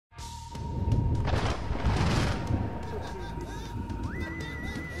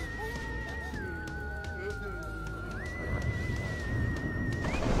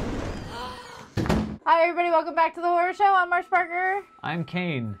Hi everybody, welcome back to the Horror Show. I'm Marcia Parker. I'm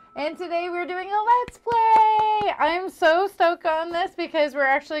Qain. And today we're doing a Let's Play. I'm so stoked on this because we're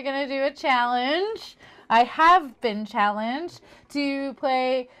actually going to do a challenge. I have been challenged to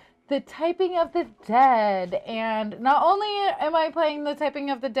play the Typing of the Dead. And not only am I playing the Typing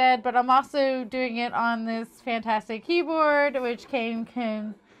of the Dead, but I'm also doing it on this fantastic keyboard, which Qain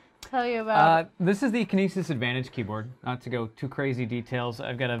can tell you about. This is the Kinesis Advantage keyboard. Not to go too crazy details,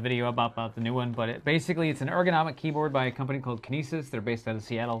 I've got a video about the new one, but basically it's an ergonomic keyboard by a company called Kinesis. They're based out of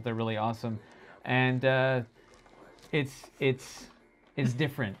Seattle. They're really awesome, and it's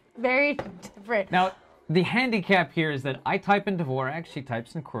different. Very different. Now, the handicap here is that I type in Dvorak, she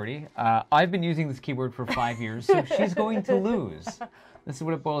types in QWERTY. I've been using this keyboard for 5 years, so she's going to lose. This is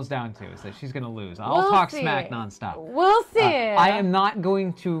what it boils down to, is that she's going to lose. I'll talk smack nonstop. We'll see. I am not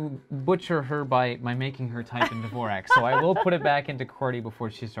going to butcher her by making her type in Dvorak, so I will put it back into QWERTY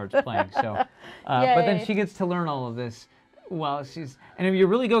before she starts playing. So, but then she gets to learn all of this while she's... And if you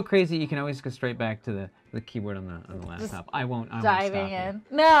really go crazy, you can always go straight back to the keyboard on the laptop. I won't diving in.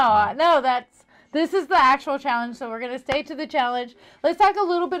 No, this is the actual challenge, so we're going to stay to the challenge. Let's talk a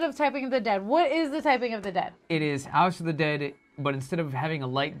little bit of Typing of the Dead. What is the Typing of the Dead? It is House of the Dead, but instead of having a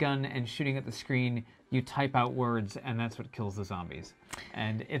light gun and shooting at the screen, you type out words, and that's what kills the zombies.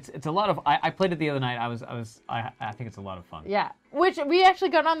 And it's a lot of... I played it the other night. I think it's a lot of fun. Yeah, which we actually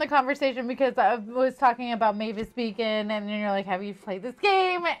got on the conversation because I was talking about Mavis Beacon, and you're like, have you played this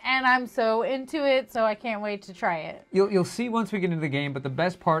game? And I'm so into it, so I can't wait to try it. You'll see once we get into the game, but the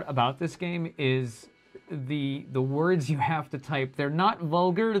best part about this game is the words you have to type. They're not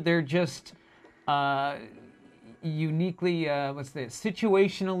vulgar. They're just uniquely,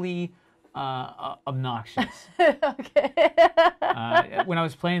 situationally obnoxious. Okay. When I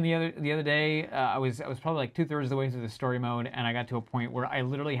was playing the other day, I was probably like 2/3 of the way through the story mode, and I got to a point where I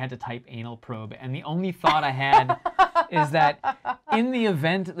literally had to type anal probe, and the only thought I had is that in the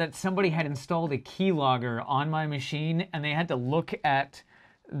event that somebody had installed a keylogger on my machine and they had to look at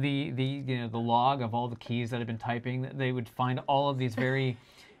the log of all the keys that I've been typing, they would find all of these very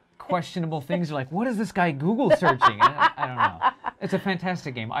questionable things. They're like, what is this guy Google searching? I don't know. It's a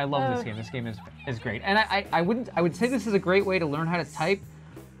fantastic game. I love this game. This game is great. And I would say this is a great way to learn how to type,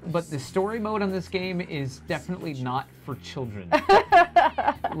 but the story mode on this game is definitely not for children.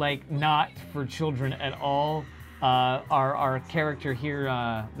 Like, not for children at all. Our character here,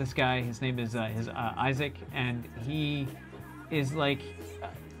 this guy, his name is Isaac, and he is like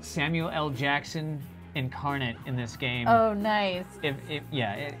Samuel L. Jackson incarnate in this game. Oh, nice.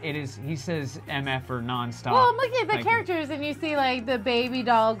 It is. He says MF or nonstop. Well, I'm looking at the characters, and you see like the baby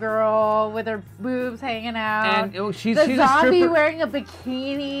doll girl with her boobs hanging out. And she's the zombie a stripper. Wearing a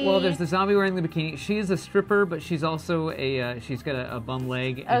bikini. Well, there's the zombie wearing the bikini. She is a stripper, but she's also she's got a bum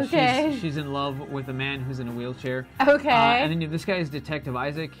leg. And okay. She's in love with a man who's in a wheelchair. Okay. And then this guy is Detective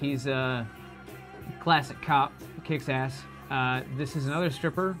Isaac. He's a classic cop, kicks ass. This is another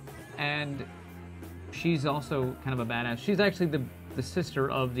stripper, and she's also kind of a badass. She's actually the sister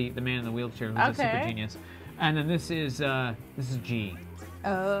of the man in the wheelchair who's a super genius. And then this is G.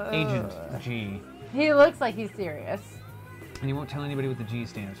 Oh. Agent G. He looks like he's serious. And he won't tell anybody what the G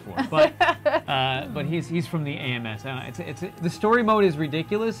stands for. But but he's from the AMS. The story mode is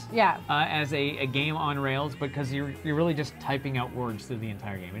ridiculous. Yeah. As a game on rails, because you're really just typing out words through the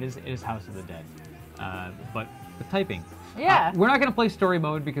entire game. It is House of the Dead. But the typing. Yeah. We're not going to play story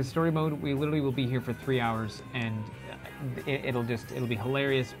mode, because story mode, we literally will be here for 3 hours, and it'll be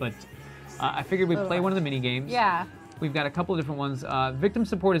hilarious. But I figured we'd play one of the mini games. Yeah. We've got a couple of different ones. Victim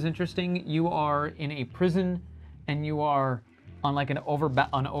support is interesting. You are in a prison, and you are on like an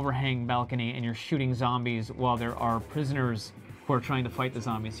overhang balcony, and you're shooting zombies while there are prisoners who are trying to fight the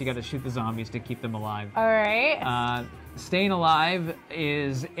zombies. So you got to shoot the zombies to keep them alive. All right. Staying alive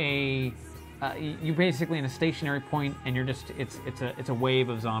is you're basically in a stationary point, and you're just it's a wave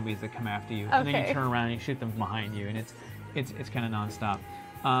of zombies that come after you, and then you turn around and you shoot them behind you, and it's kind of nonstop.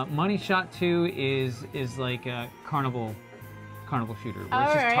 Money Shot 2 is like a carnival shooter, where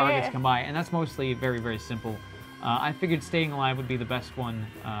it's just targets come by, and that's mostly very, very simple. I figured Staying Alive would be the best one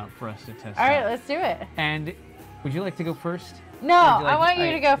for us to test. All right, let's do it. And would you like to go first? No, I want you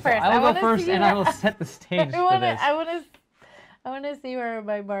to go first. I will go first, and I will set the stage for this. I want to see where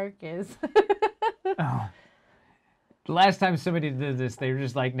my mark is. Oh. The last time somebody did this, they were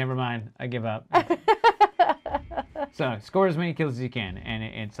just like, never mind, I give up. So, score as many kills as you can, and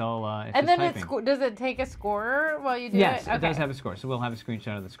it's all it's and just then typing. Does it take a score while you do it? Yes, it does have a score, so we'll have a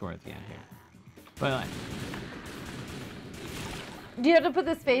screenshot of the score at the end here. But, do you have to put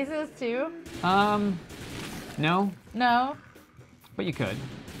the spaces too? No. No? But you could.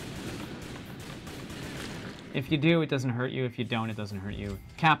 If you do, it doesn't hurt you. If you don't, it doesn't hurt you.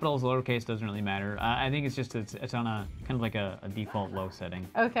 Capitals, lowercase, doesn't really matter. I think it's just it's on a kind of like a default low setting.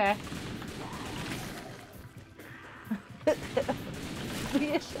 Okay.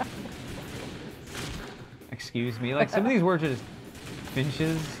 Excuse me. Like some of these words are just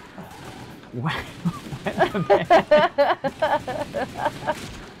finches. Now,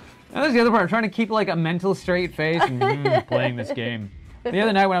 that's the other part. I'm trying to keep like a mental straight face and playing this game. The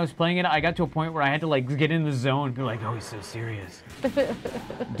other night when I was playing it, I got to a point where I had to like get in the zone and be like, oh, he's so serious.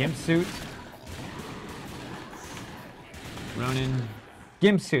 Gimp suit. Ronin.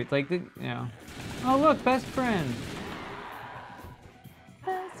 Gimp suit. Like, you know. Oh, look, best friend.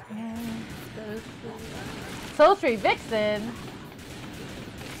 Best friend. Sultry Vixen.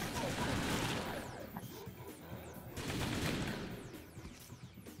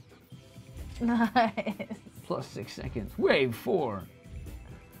 Nice. Plus 6 seconds. Wave 4.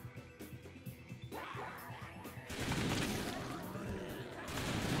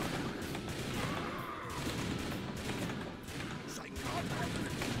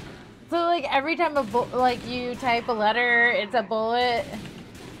 So like every time you type a letter, it's a bullet,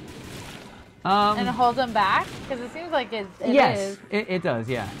 and it holds them back? Because it seems like it yes, is. It does,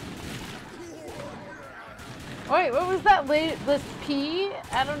 yeah. Wait, what was that? This P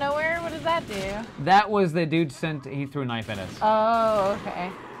out of nowhere? What does that do? That was the dude he threw a knife at us. Oh,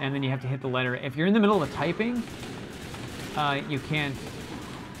 okay. And then you have to hit the letter. If you're in the middle of typing, you can't.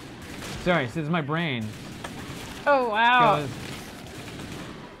 Sorry, this is my brain. Oh wow.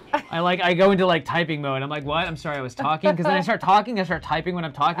 I go into like typing mode. I'm like, what? I'm sorry, I was talking. Because then I start talking, I start typing when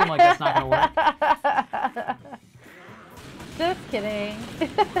I'm talking. I'm like, that's not gonna work. Just kidding.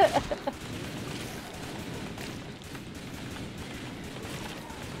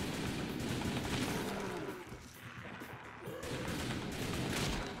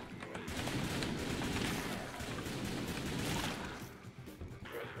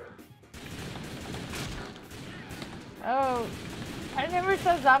 Oh, I never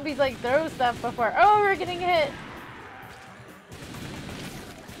saw zombies like throw stuff before. Oh, we're getting hit.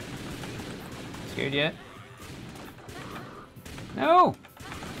 Scared yet? No!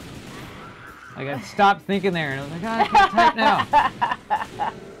 I got stopped thinking there, and I was like, I can't type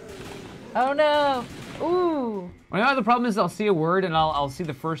now. Oh no! Ooh. Well, the problem is I'll see a word, and I'll see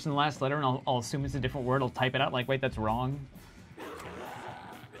the first and last letter, and I'll assume it's a different word. I'll type it out, like, wait, that's wrong.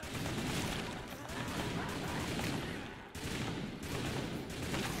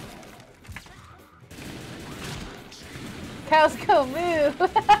 Cows go moo.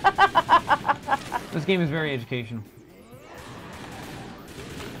 This game is very educational.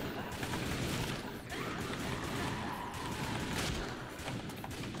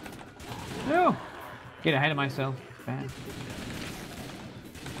 No! Get ahead of myself. Bad.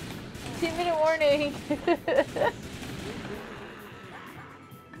 2-minute warning.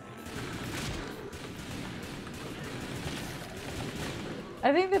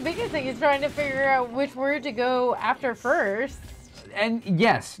 I think the biggest thing is trying to figure out which word to go after first. And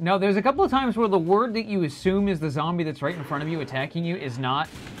yes, no, there's a couple of times where the word that you assume is the zombie that's right in front of you attacking you is not,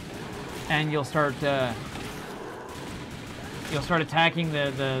 and you'll start attacking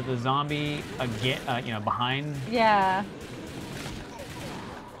the zombie again, you know, behind. Yeah.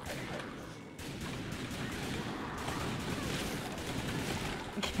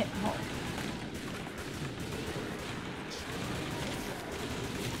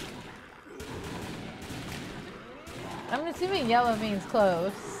 I'm assuming yellow means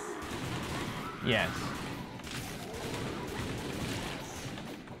close. Yes.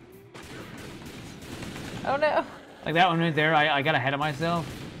 Oh no. Like that one right there, I got ahead of myself.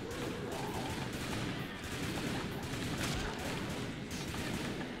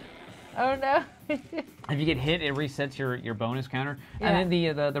 Oh no. If you get hit, it resets your bonus counter. Yeah. And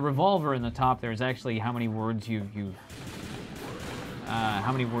then the revolver in the top there is actually how many words you've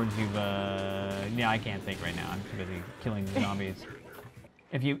yeah, I can't think right now. I'm too busy killing the zombies.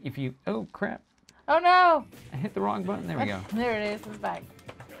 If you oh crap. Oh no. I hit the wrong button. There we go. There it is. It's back.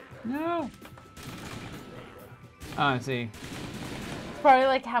 No. Oh, let's see. It's probably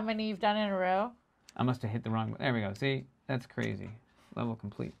like how many you've done in a row. I must have hit the wrong button. There we go. See? That's crazy. Level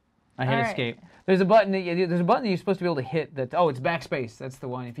complete. I hit All right. escape. There's a button that you're supposed to be able to hit that. Oh, it's backspace. That's the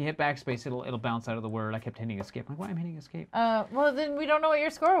one. If you hit backspace, it'll bounce out of the word. I kept hitting escape. I'm like, why am I hitting escape? Well then we don't know what your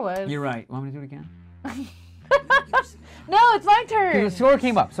score was. You're right. Want me to do it again? No, it's my turn. The score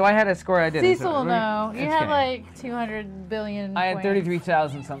came up, so I had a score I did. Cecil will know. You It's had okay. like 200 billion. I had coins.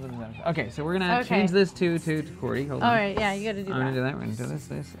 33,000 something. Okay, so we're gonna Okay. change this to Cordy. Hold on. All right, yeah, you got to do I'm gonna that. do that. We're gonna do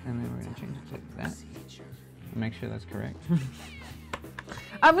this, and then we're gonna change it to that. Make sure that's correct.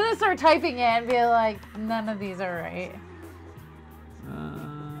 I'm gonna start typing it and be like, none of these are right.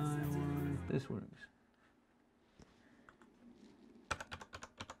 This works.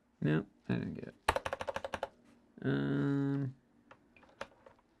 Nope, I didn't get it.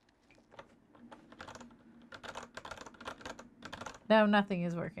 No, nothing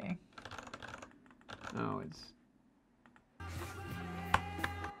is working. Oh, it's...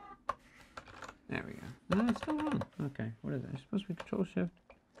 There we go. No, it's still wrong. Okay, what is it? It's supposed to be Control-Shift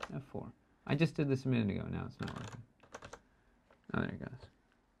F4. I just did this a minute ago. Now it's not working. Oh, there it goes.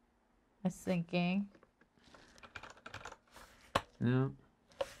 It's syncing. No.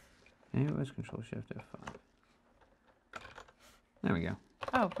 Maybe it was Control-Shift F5. There we go.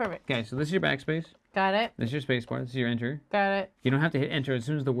 Oh, perfect. Okay, so this is your backspace. Got it. This is your space bar. This is your enter. Got it. You don't have to hit enter. As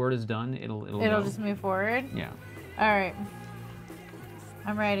soon as the word is done, it'll go. Just move forward? Yeah. All right.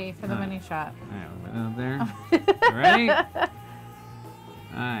 I'm ready for the money shot. All right, we're putting it up there. You ready? All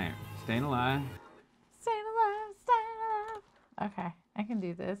right, staying alive. Staying alive, staying alive. Okay, I can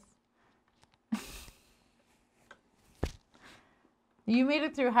do this. You made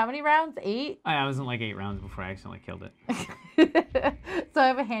it through how many rounds? 8? I was in like 8 rounds before I accidentally killed it. So I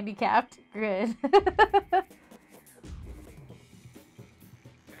have a handicapped grid.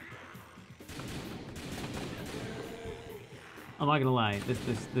 I'm not gonna lie.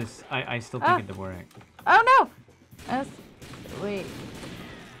 I still think it Dvorak. Oh no! Wait.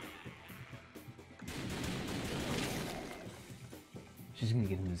 She's gonna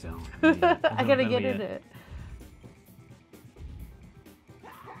get in the zone. I gotta get in it.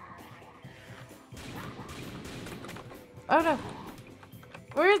 Oh no!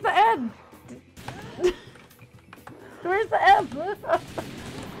 Where's the M? Where's the M?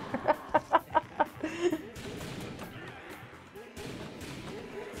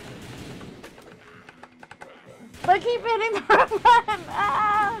 I keep hitting the wrong button.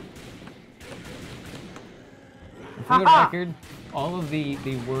 Ah! For the record, all of the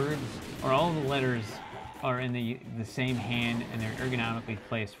words or all of the letters are in the same hand and they're ergonomically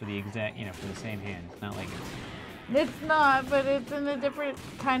placed for the exact for the same hand. It's not like It's not, but it's in a different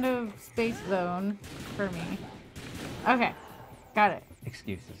kind of space zone for me. Okay, got it.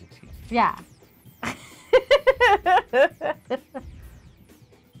 Excuses. Yeah.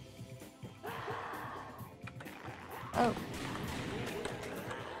 Oh.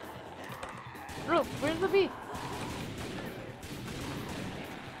 Oh, where's the bee?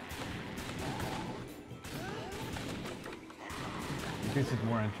 This is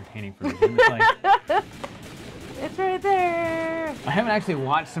more entertaining for me. It's like, it's right there. I haven't actually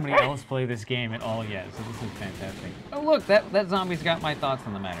watched somebody else play this game at all yet, so this is fantastic. Oh look, that zombie's got my thoughts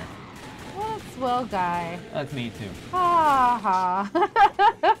on the matter. What a swell guy. That's me too. Ha ha.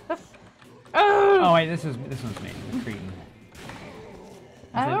 Oh wait, this one's me, the cretin.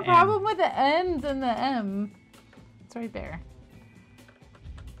 I have a problem with the N's and the M. It's right there.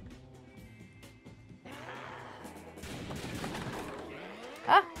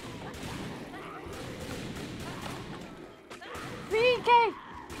 Ah. CK.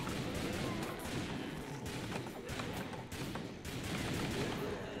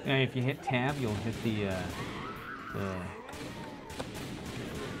 Yeah, if you hit tab, you'll hit the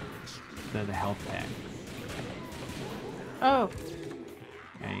health pack. Oh.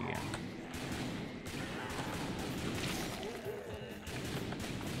 There you go.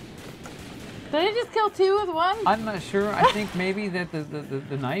 Did I just kill 2 with 1? I'm not sure. I think maybe that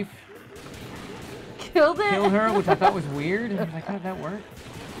the knife Killed her, which I thought was weird. I was like, how did that work?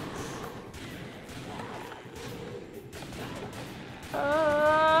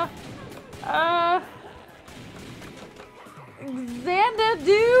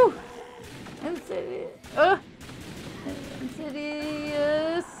 Xanadu!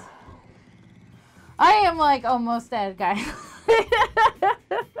 Insidious. I am like almost dead, guys.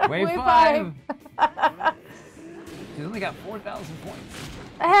 Wave 5. She's only got 4,000 points.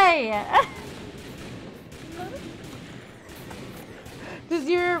 Hey. Does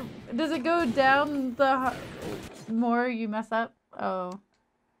it go down the more you mess up? Oh.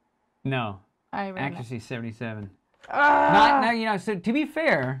 No. I Accuracy 77. Now, so to be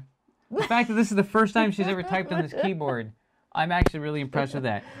fair, the fact that this is the first time she's ever typed on this keyboard, I'm actually really impressed with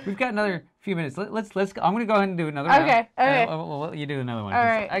that. We've got another few minutes. Let's. I'm gonna go ahead and do another round. Okay. Okay. Well, you do another one. All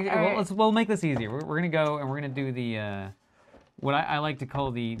right. We'll make this easier. We're gonna go and we're gonna do the what I like to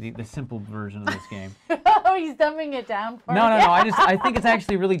call the simple version of this game. Oh, he's dumbing it down for No. me. I think it's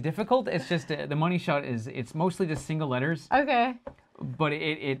actually really difficult. It's just the money shot it's mostly just single letters. Okay. But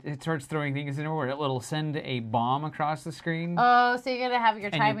it starts throwing things in where it'll send a bomb across the screen. Oh, so you gotta have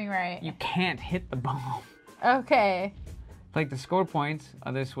your timing right. You can't hit the bomb. Okay. Like the score points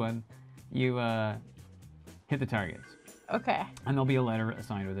on this one, you hit the targets. Okay. And there'll be a letter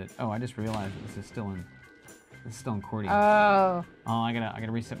assigned with it. Oh, I just realized that this is still in QWERTY. Oh. Oh, I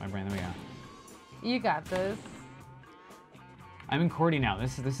gotta reset my brain. There we go. You got this. I'm in QWERTY now.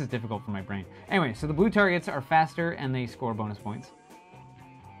 This is difficult for my brain. Anyway, so the blue targets are faster and they score bonus points.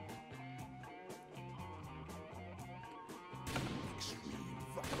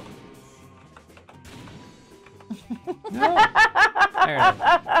 No. There it is.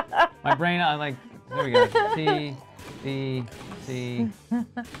 My brain, there we go. T, B, C,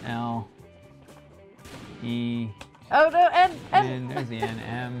 L, E. Oh no, N. And there's the N,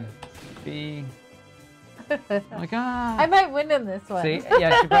 M, B. Like, I might win in this one. See,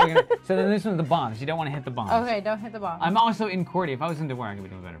 yeah, she's probably gonna. So then this one's the bombs. You don't want to hit the bombs. Okay, don't hit the bomb. I'm also in QWERTY. If I was in Deadborn, I could be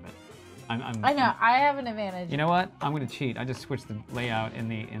doing better, but I know. I have an advantage. You know what? I'm gonna cheat. I just switched the layout in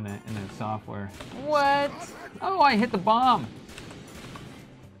the software. What? Oh, I hit the bomb.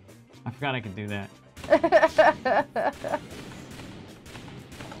 I forgot I could do that.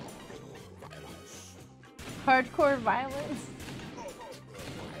 Hardcore violence.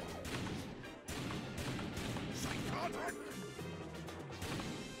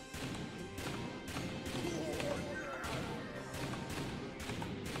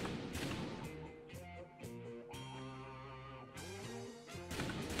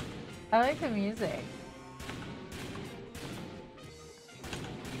 I like the music.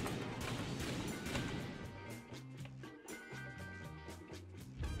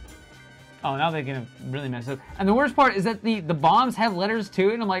 Oh, now they're gonna really mess up. And the worst part is that the bombs have letters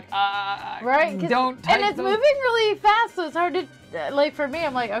too, and I'm like, right? Don't type and it's moving really fast, so it's hard to, like for me,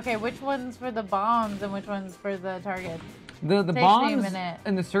 I'm like, okay, which one's for the bombs and which one's for the targets? The bombs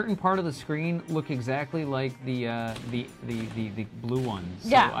in the certain part of the screen look exactly like the blue ones. So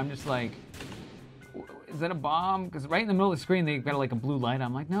yeah. I'm just like, is that a bomb? Because right in the middle of the screen they've got like a blue light.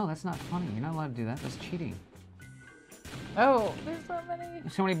 I'm like, no, that's not funny. You're not allowed to do that. That's cheating. Oh, there's so many.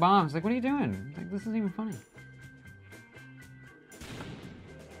 There's so many bombs. Like, what are you doing? Like, this isn't even funny.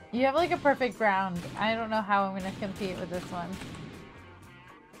 You have like a perfect round. I don't know how I'm gonna compete with this one.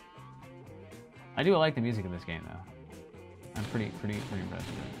 I do like the music in this game though. I'm pretty impressed with it.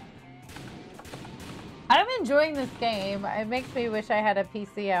 I'm enjoying this game. It makes me wish I had a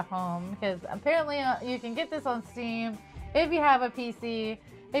PC at home because apparently you can get this on Steam if you have a PC.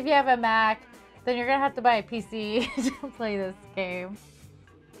 If you have a Mac, then you're gonna have to buy a PC to play this game.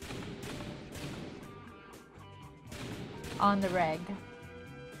 On the reg.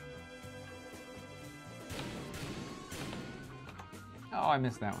 Oh, I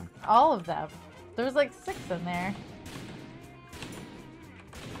missed that one. All of them. There was like 6 in there.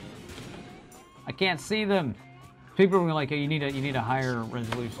 I can't see them. People were like, hey, you need a higher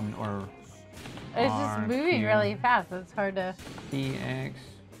resolution or. It's just moving really fast. It's hard to. P, X,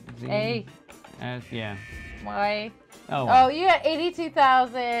 Z, A. S, yeah. Y. Oh. Oh, you got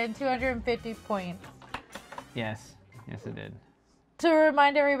 82,250 points. Yes. Yes, it did. To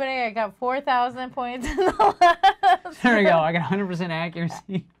remind everybody, I got 4,000 points in the last. There we go. I got 100%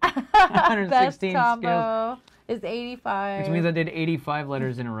 accuracy. 116 Best combo skills. is 85. Which means I did 85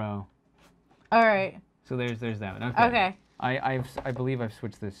 letters in a row. All right. So there's that one. Okay. Okay. I believe I've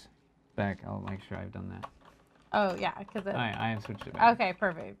switched this back. I'll make sure I've done that. Oh yeah, because I have switched it back. Okay,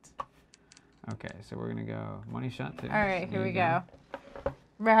 perfect. Okay, so we're gonna go money shot 2. All right, here we go.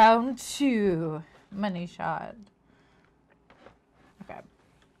 Round 2, money shot. Okay.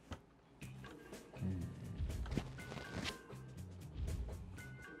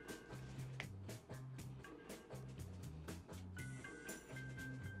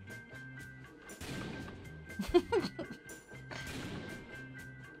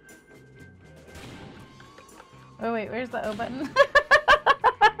 Oh wait, where's the O button?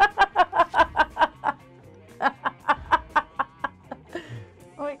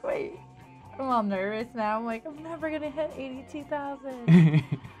 I'm like, wait. I'm all nervous now. I'm like, I'm never gonna hit 82,000.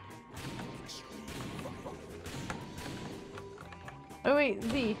 Oh wait,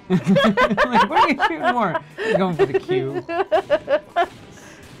 Z. Like, what are you shooting for? You're going for the Q.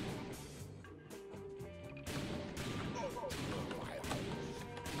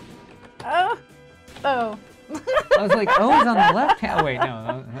 Oh. Oh. I was like, O's on the left hand. Oh, wait,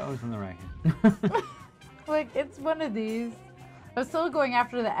 no, O's on the right hand. Like, it's one of these. I was still going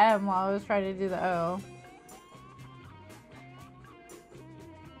after the M while I was trying to do the O.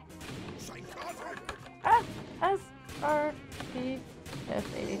 Ah, S, R, P, S,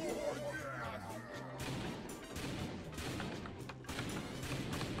 A.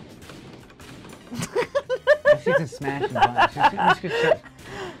 She's just smashing buttons.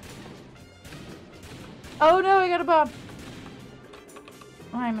 Oh no, I got a bomb.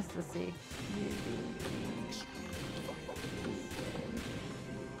 Oh, I missed the C.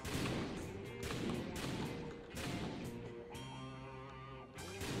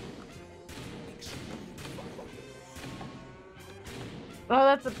 Oh,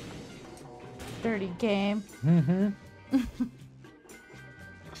 that's a dirty game. Mm-hmm.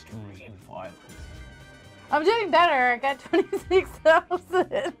 Extreme violence. I'm doing better. I got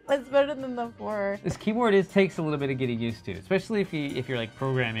 26,000. That's better than the 4. This keyboard takes a little bit of getting used to, especially if you're like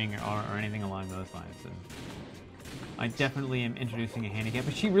programming or anything along those lines. And I definitely am introducing a handicap,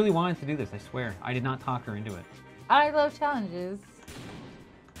 but she really wanted to do this. I swear, I did not talk her into it. I love challenges.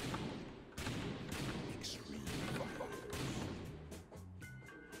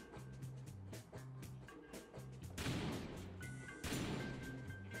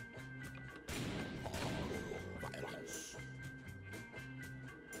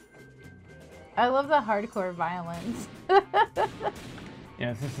 I love the hardcore violence.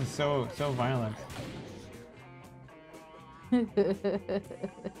 Yes, this is so violent.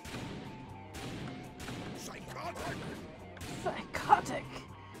 Psychotic.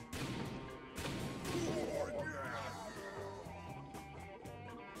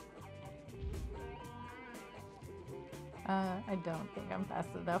 I don't think I'm fast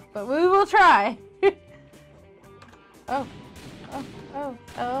enough, but we will try. Oh.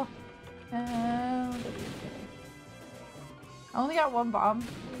 I only got 1 bomb.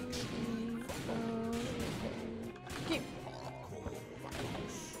 Keep.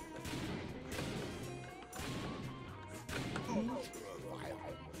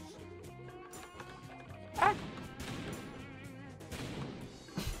 Ah.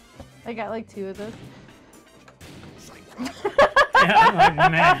 I got like 2 of those. Yeah, I'm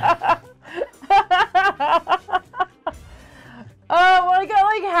like, man. Oh, well, I got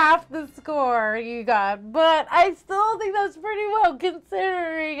like half the score you got, but I still think that's pretty well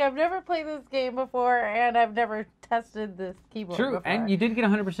considering I've never played this game before and I've never tested this keyboard True, before. and you did get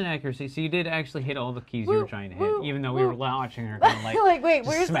 100% accuracy, so you did actually hit all the keys you were trying to hit, even though we were watching her kind of like... like, wait,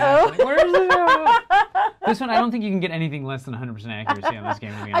 where's smash, O? like, where's the O? This one, I don't think you can get anything less than 100% accuracy on this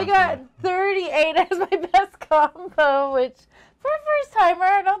game. To be I honest got with 38 as my best combo, which for a first timer,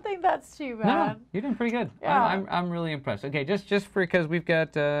 I don't think that's too you. bad. No, you're doing pretty good. Yeah. I'm really impressed. Okay, just because we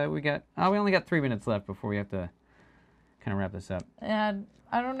only got 3 minutes left before we have to kind of wrap this up. And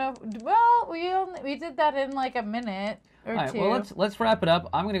I don't know. Well, we did that in like a minute or All right, 2. well let's wrap it up.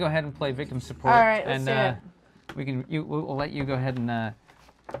 I'm gonna go ahead and play victim support. All right, let's and do it. We'll let you go ahead and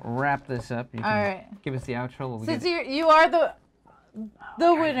wrap this up. You can All right. give us the outro. While we Since get... you are the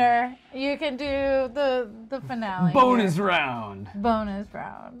winner, you can do the finale. Bonus here. round. Bonus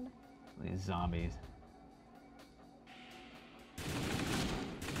round. These zombies.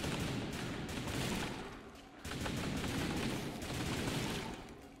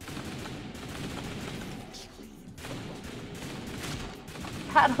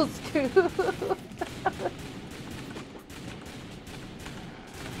 Paddle scoop.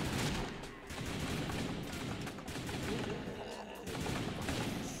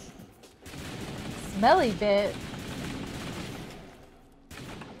 Smelly bit.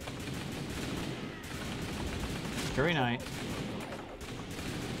 Very nice.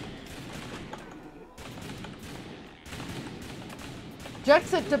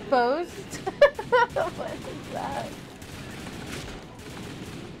 Juxtaposed. What is that?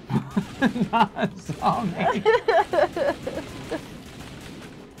 Not a zombie.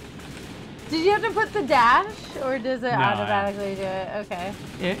 Did you have to put the dash, or does it No, automatically do it? Okay.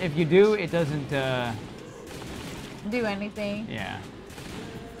 If you do, it doesn't. Do anything? Yeah.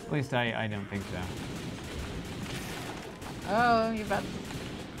 At least I don't think so. Oh, you about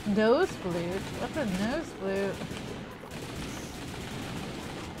nose flute? What's a nose flute?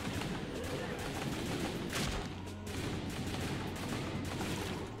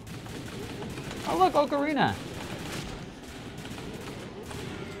 Oh look, Ocarina.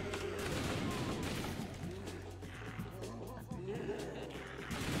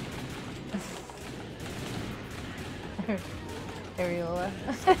 Areola.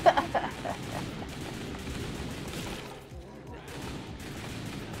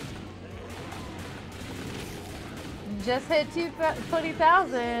 Just hit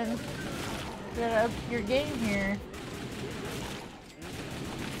 20,000. Get up your game here.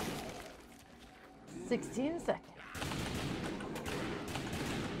 16 seconds.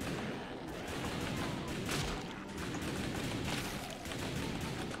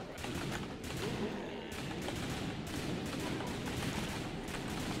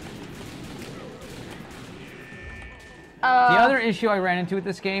 The other issue I ran into with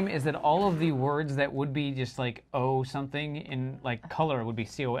this game is that all of the words that would be just like O something in like color would be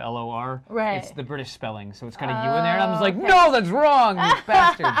COLOR. Right. It's the British spelling, so it's got a U in there, and I'm just like, no, that's wrong, you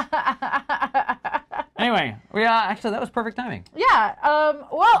bastards. Anyway, actually, that was perfect timing. Yeah.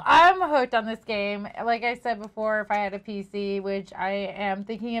 Well, I'm hooked on this game. Like I said before, if I had a PC, which I am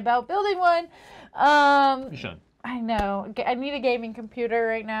thinking about building one. You should. I know. I need a gaming computer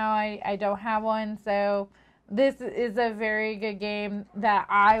right now. I don't have one, so this is a very good game that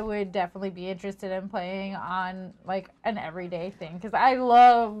I would definitely be interested in playing on like an everyday thing because I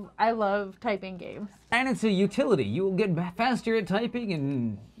love typing games. And it's a utility. You will get faster at typing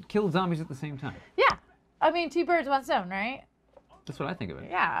and kill zombies at the same time. Yeah. I mean, 2 birds, 1 stone, right? That's what I think of it.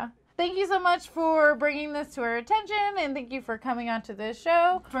 Yeah. Thank you so much for bringing this to our attention, and thank you for coming onto this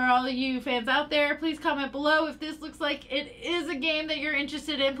show. For all of you fans out there, please comment below if this looks like it is a game that you're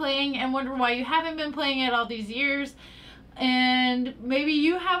interested in playing and wonder why you haven't been playing it all these years. And maybe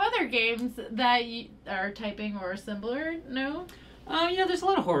you have other games that you are typing or similar. No? Yeah, there's a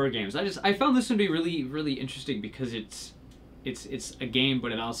lot of horror games. I found this one to be really, really interesting because it's a game,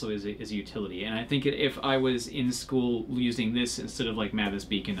 but it also is a utility. And I think if I was in school using this instead of like Mavis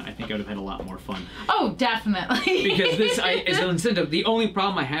Beacon, I think I would have had a lot more fun. Oh, definitely. Because this is an incentive. The only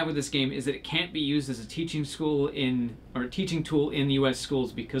problem I have with this game is that it can't be used as a teaching tool in U.S.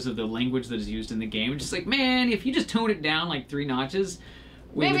 schools because of the language that is used in the game. It's just like, man, if you just tone it down like 3 notches.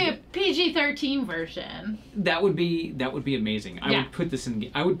 Maybe a PG-13 version. That would be amazing. I would put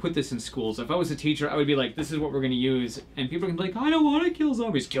this in schools. If I was a teacher, I would be like, this is what we're going to use, and people can be like, I don't want to kill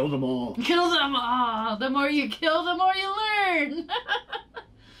zombies. Kill them all. Kill them all. The more you kill, the more you learn.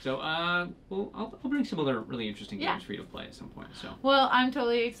 So, well, I'll bring some other really interesting games for you to play at some point. So. Well, I'm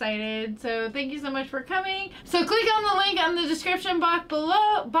totally excited. So thank you so much for coming. So click on the link on the description box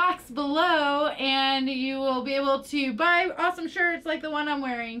below, and you will be able to buy awesome shirts like the one I'm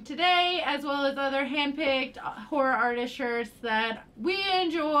wearing today, as well as other hand-picked horror artist shirts that we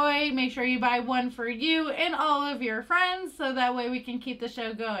enjoy. Make sure you buy one for you and all of your friends, so that way we can keep the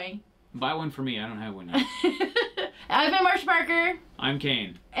show going. Buy one for me. I don't have one yet. I've been Marcia Parker. I'm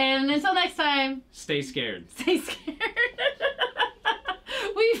Qain. And until next time, stay scared. Stay scared.